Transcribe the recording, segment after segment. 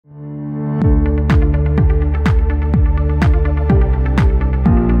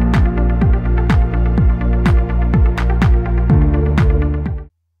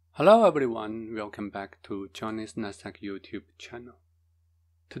Hello everyone, welcome back to Johnny's NetSec YouTube channel.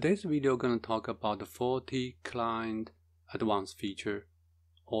 Today's video gonna talk about the FortiClient advanced feature,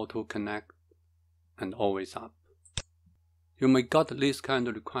 AutoConnect and Always Up. You may got this kind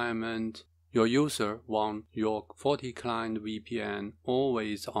of requirement. Your user want your FortiClient VPN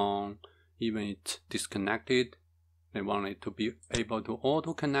always on, even it's disconnected. They want it to be able to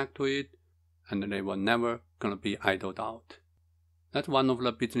auto-connect to it, and they will never gonna be idled out. That's one of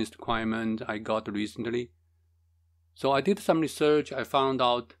the business requirements I got recently. So I did some research. I found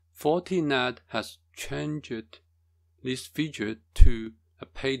out Fortinet has changed this feature to a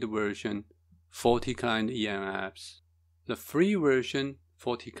paid version, FortiClient EMS. The free version,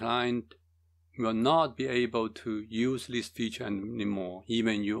 FortiClient, will not be able to use this feature anymore,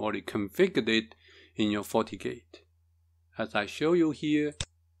 even you already configured it in your FortiGate. As I show you here,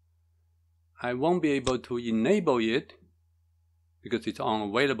 I won't be able to enable it because it's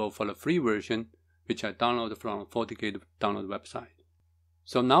unavailable for the free version, which I downloaded from FortiGate download website.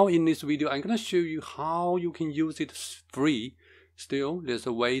 So now in this video, I'm going to show you how you can use it free. Still, there's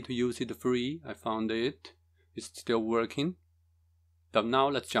a way to use it free. I found it. It's still working. But now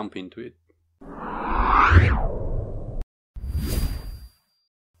let's jump into it.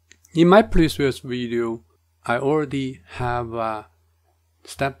 In my previous video, I already have a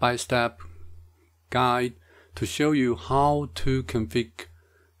step-by-step guide to show you how to configure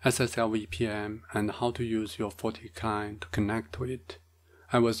SSL VPN and how to use your FortiClient to connect to it.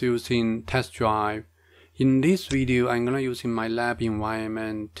 I was using test drive. In this video, I'm going to use in my lab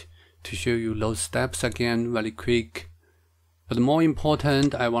environment to show you those steps again very quick. But more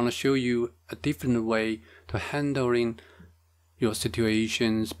important, I want to show you a different way to handling your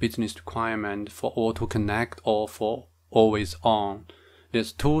situations, business requirement for AutoConnect or for always on.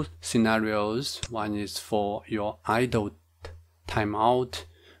 There's two scenarios. One is for your idle timeout,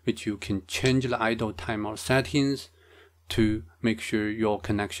 which you can change the idle timeout settings to make sure your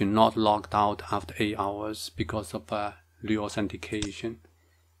connection not logged out after 8 hours because of re-authentication.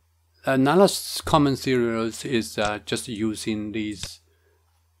 Another common scenario is just using this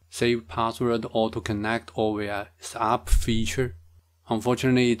save password AutoConnect Always Up feature.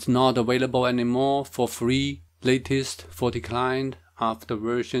 Unfortunately, it's not available anymore for free latest FortiClient after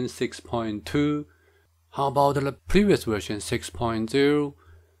version 6.2. How about the previous version 6.0?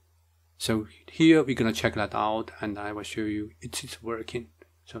 So here we're gonna check that out and I will show you it is working.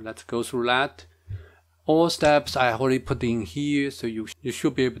 So let's go through that. All steps I already put in here, so you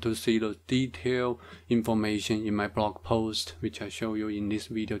should be able to see the detailed information in my blog post, which I show you in this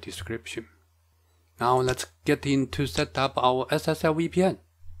video description. Now let's get into set up our SSL VPN.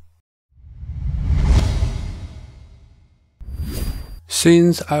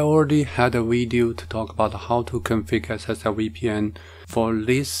 Since I already had a video to talk about how to configure SSL VPN, for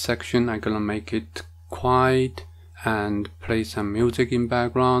this section I'm gonna make it quiet and play some music in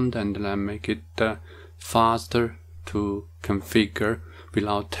background and then make it faster to configure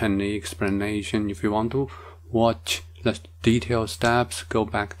without any explanation. If you want to watch the detailed steps, go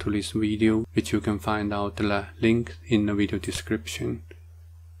back to this video, which you can find out the link in the video description.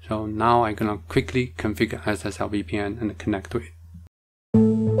 So now I'm gonna quickly configure SSL VPN and connect to it.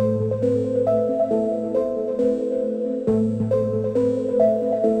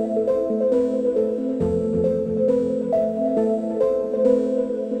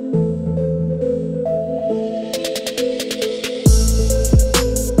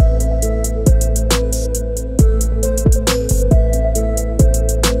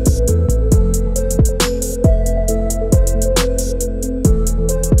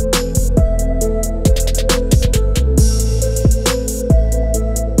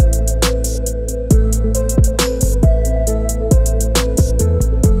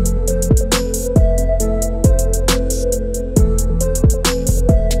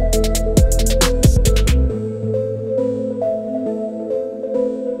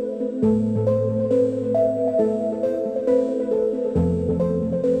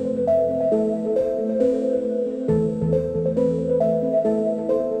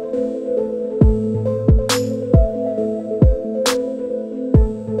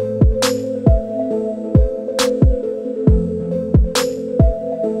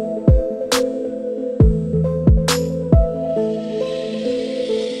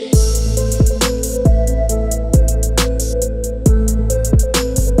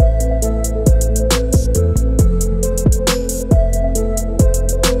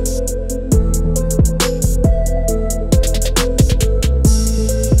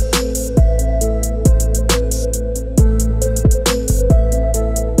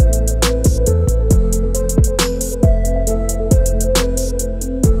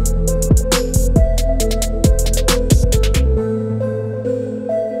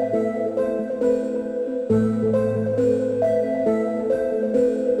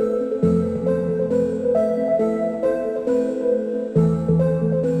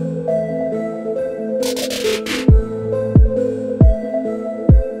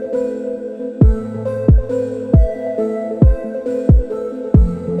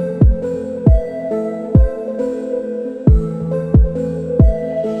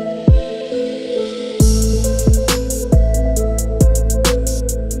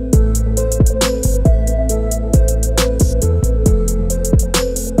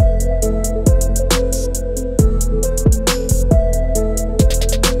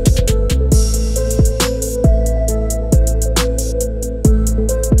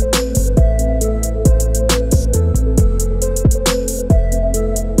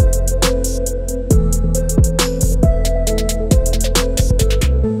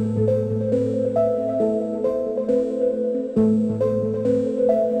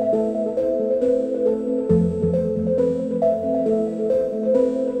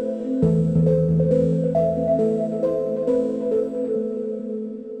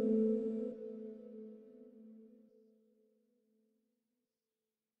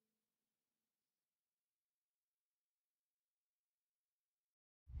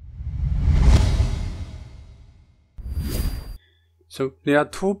 So there are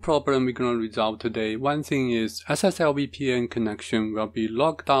two problems we're going to resolve today. One thing is SSL VPN connection will be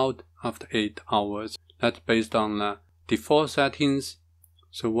logged out after 8 hours. That's based on the default settings.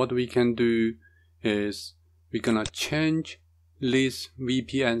 So what we can do is we're going to change these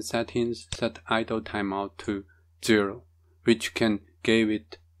VPN settings, set idle timeout to 0, which can give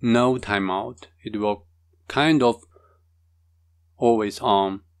it no timeout. It will kind of always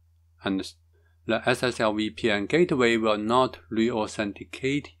on, and the SSL VPN gateway will not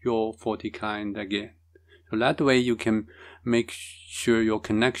re-authenticate your FortiClient again. So that way you can make sure your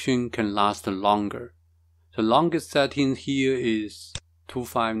connection can last longer. The longest setting here is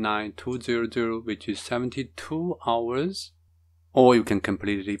 259.200, which is 72 hours. Or you can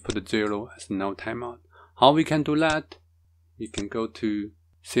completely put 0 as no timeout. How we can do that? You can go to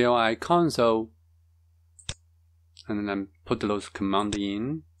CLI console and then put those commands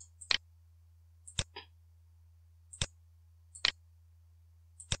in.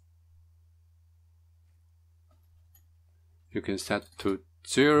 You can set to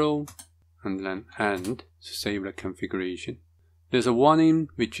 0 and then end to save the configuration. There's a warning,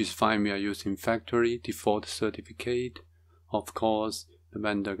 which is fine. We are using factory default certificate. Of course, the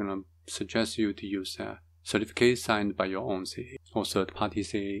vendor gonna suggest you to use a certificate signed by your own CA or third-party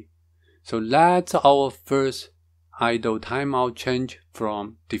CA. So that's our first idle timeout change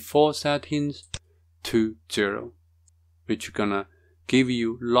from default settings to 0, which is gonna give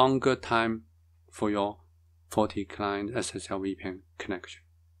you longer time for your FortiClient SSL VPN connection.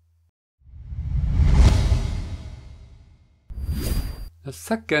 The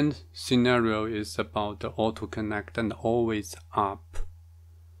second scenario is about the AutoConnect and Always Up.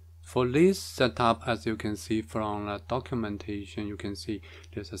 For this setup, as you can see from the documentation, you can see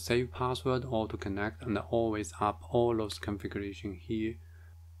there's a save password, AutoConnect, and Always Up, all those configurations here.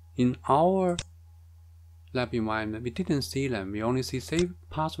 In our lab environment, we didn't see them. We only see save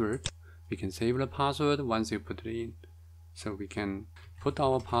password. We can save the password once you put it in. So we can put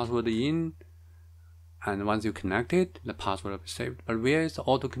our password in, and once you connect it, the password will be saved. But where is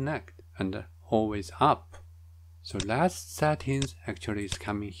AutoConnect and Always Up? So that settings actually is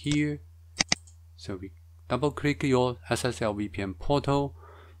coming here. So we double click your SSL VPN portal.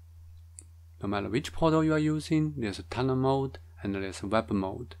 No matter which portal you are using, there's a tunnel mode and there's a web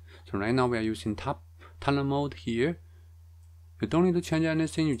mode. So right now we are using tunnel mode here. You don't need to change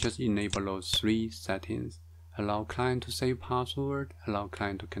anything, you just enable those 3 settings. Allow client to save password, allow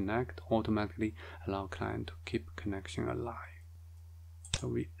client to connect automatically, allow client to keep connection alive. So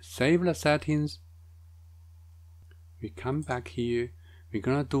we save the settings. We come back here. We're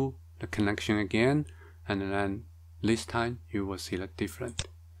gonna do the connection again, and then this time you will see the different.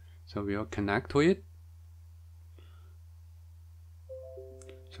 So we'll connect to it.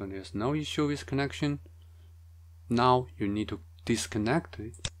 So there's no issue with connection. Now you need to disconnect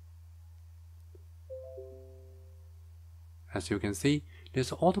it. As you can see,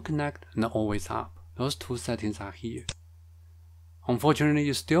 there's AutoConnect and Always Up. Those 2 settings are here. Unfortunately,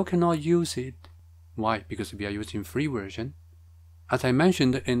 you still cannot use it. Why? Because we are using free version. As I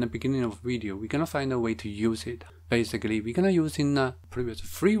mentioned in the beginning of the video, we're gonna find a way to use it. Basically, we're gonna use in the previous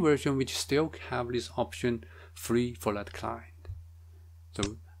free version, which still have this option free for that client.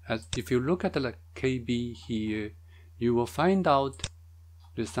 So if you look at the KB here, you will find out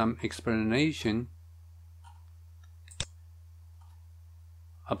there's some explanation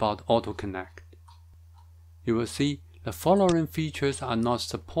about AutoConnect. You will see the following features are not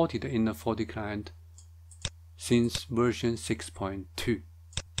supported in the FortiClient since version 6.2.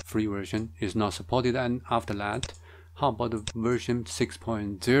 Free version is not supported, and after that, how about the version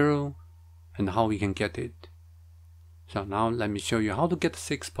 6.0 and how we can get it? So now let me show you how to get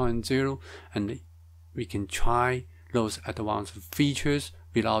 6.0, and we can try those advanced features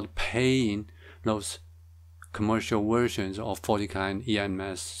without paying those commercial versions of FortiClient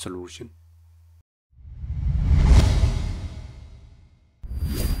EMS solution.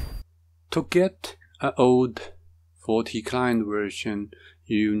 To get an old FortiClient version,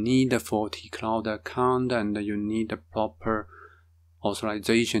 you need a FortiCloud account and you need a proper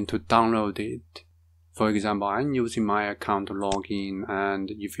authorization to download it. For example, I'm using my account to log in,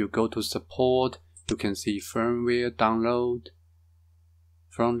 and if you go to support, you can see firmware download.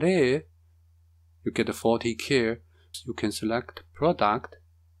 From there, you get a FortiCare. You can select product,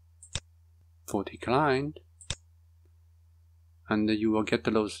 FortiClient, and you will get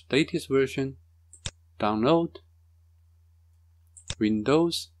those latest version, download,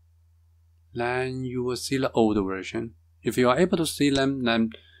 Windows, then you will see the old version. If you are able to see them, then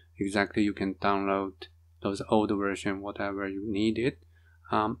exactly you can download those old version, whatever you needed.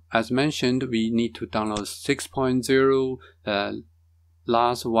 As mentioned, we need to download 6.0, the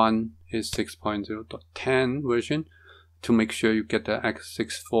last one is 6.0.10 version, to make sure you get the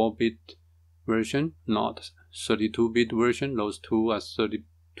x64-bit version, not 32-bit version. Those two are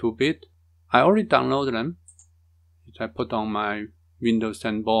 32-bit. I already downloaded them, which I put on my Windows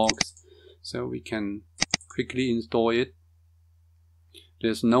sandbox, so we can quickly install it.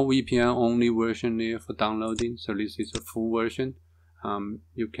 There's no VPN only version there for downloading, so this is a full version.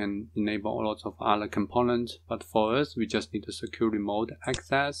 You can enable lots of other components, but for us, we just need a secure remote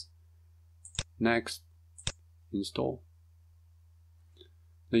access. Next, install.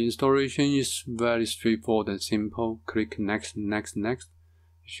 The installation is very straightforward and simple. Click next, next, next.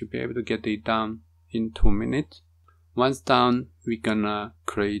 You should be able to get it done in 2 minutes. Once done, we're gonna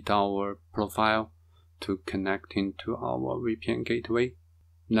create our profile to connect into our VPN gateway.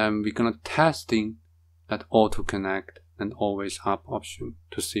 Then we're gonna testing that AutoConnect and Always Up option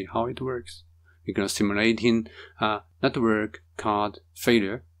to see how it works. We're gonna simulating a network card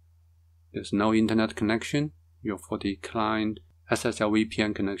failure. There's no internet connection. Your FortiClient SSL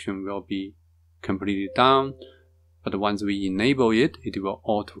VPN connection will be completely down. But once we enable it, it will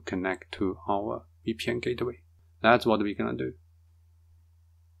auto-connect to our VPN gateway. That's what we're gonna do.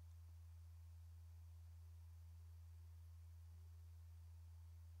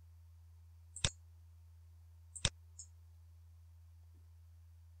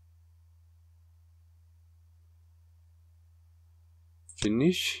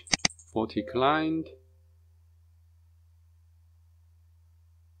 Finish. FortiClient.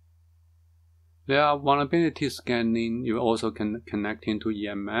 There are vulnerability scanning. You also can connect into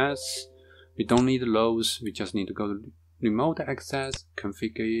EMS. We don't need those. We just need to go to remote access,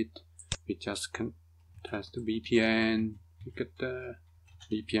 configure it. We just can test the VPN. We get the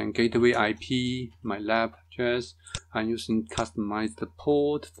VPN gateway IP, my lab address. I'm using customized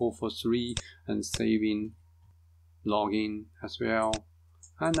port 443 and saving login as well.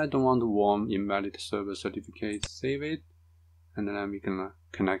 And I don't want to warm invalid server certificate. Save it, and then we're gonna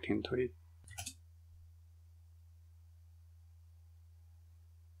connect into it.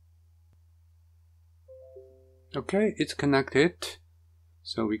 Okay, it's connected.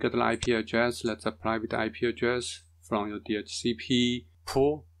 So we got the IP address. Let's apply with the IP address from your DHCP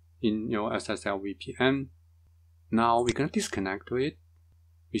pool in your SSL VPN. Now we're gonna disconnect to it.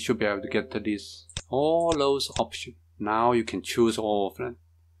 We should be able to get to all those options. Now you can choose all of them.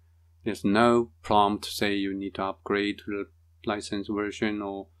 There's no prompt to say you need to upgrade to the licensed version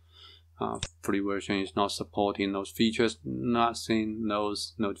or free version is not supporting those features. Not seeing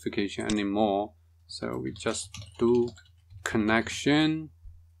those notifications anymore. So we just do connection,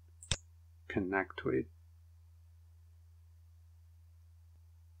 connect to it.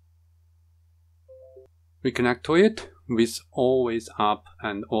 We connect to it with Always Up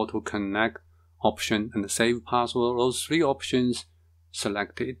and AutoConnect option and save password. Those 3 options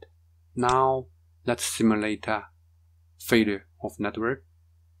selected. Now let's simulate a failure of network.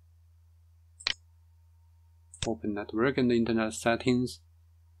 Open network and the internet settings.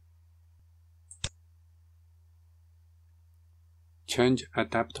 Change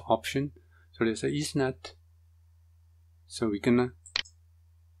adapt option. So there's a Ethernet. So we're gonna,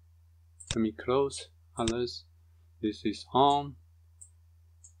 let me close others. This is on.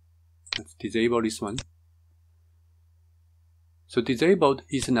 Let's disable this one. So disabled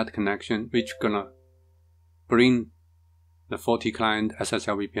Ethernet connection, which gonna bring the FortiClient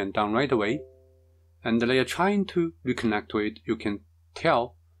SSL VPN down right away. And they are trying to reconnect to it. You can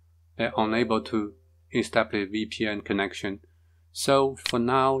tell they're unable to establish VPN connection. So for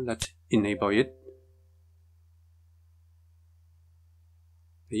now, let's enable it.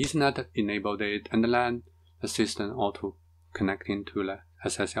 The Ethernet enabled it, and then the system auto connecting to the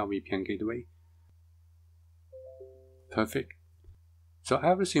SSL VPN gateway. Perfect. So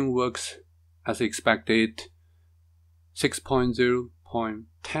everything works as expected.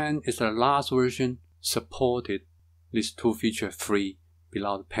 6.0.10 is the last version supported these 2 features free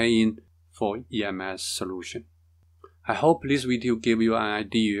without paying for EMS solution. I hope this video gave you an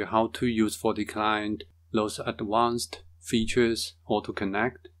idea how to use FortiClient, those advanced features,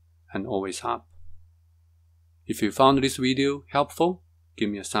 AutoConnect and Always Up. If you found this video helpful, give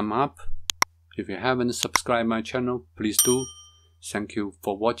me a thumb up. If you haven't subscribed my channel, please do. Thank you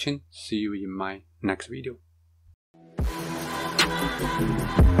for watching. See you in my next video.